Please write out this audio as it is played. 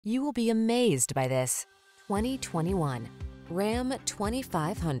You will be amazed by this 2021 Ram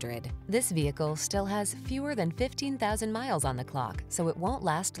 2500. This vehicle still has fewer than 15,000 miles on the clock, so it won't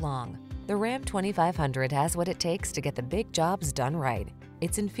last long. The Ram 2500 has what it takes to get the big jobs done right.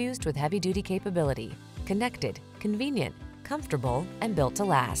 It's infused with heavy-duty capability, connected, convenient, comfortable, and built to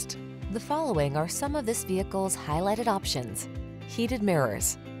last. The following are some of this vehicle's highlighted options: heated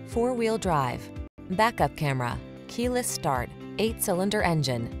mirrors, four-wheel drive, backup camera, keyless start, 8-cylinder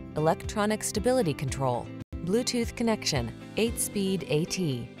engine, electronic stability control, Bluetooth connection, 8-speed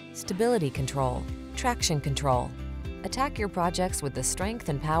AT, stability control, traction control. Attack your projects with the strength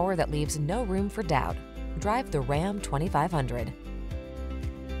and power that leaves no room for doubt. Drive the Ram 2500.